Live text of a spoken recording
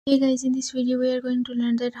Hey guys, in this video we are going to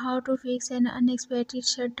learn that how to fix an unexpected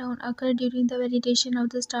shutdown occurred during the validation of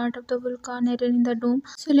the start of the Vulkan error in the dome.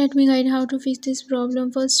 So let me guide how to fix this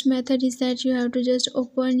problem. First method is that you have to just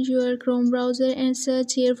open your Chrome browser and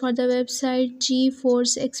search here for the website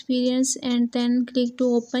GeForce Experience and then click to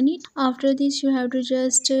open it. After this you have to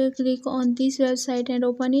just click on this website and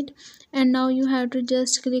open it, and now you have to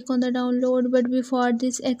just click on the download, but before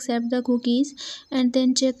this accept the cookies and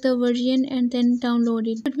then check the version and then download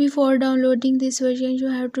it. But before downloading this version you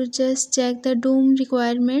have to just check the doom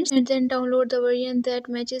requirements and then download the version that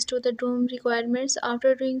matches to the doom requirements.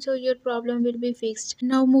 After doing so your problem will be fixed.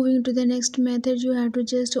 Now moving to the next method, you have to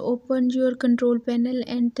just open your control panel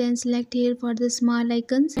and then select here for the small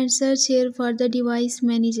icons and search here for the device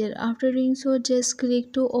manager. After doing so just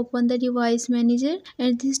click to open the device manager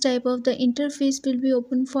and this type of the interface will be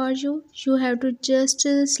open for you. You have to just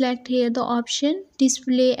select here the option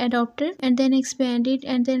display adapter and then expand it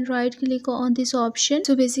and then right click on this option.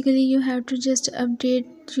 So basically you have to just update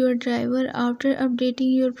your driver. After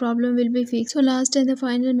updating your problem will be fixed. So last and the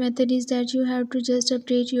final method is that you have to just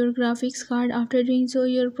update your graphics card. After doing so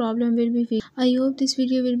your problem will be fixed. I hope this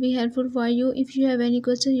video will be helpful for you. If you have any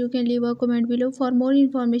question you can leave a comment below. For more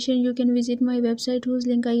information you can visit my website whose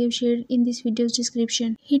link I have shared in this video's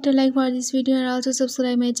description. Hit a like for this video and also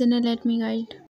subscribe my channel. Let me guide.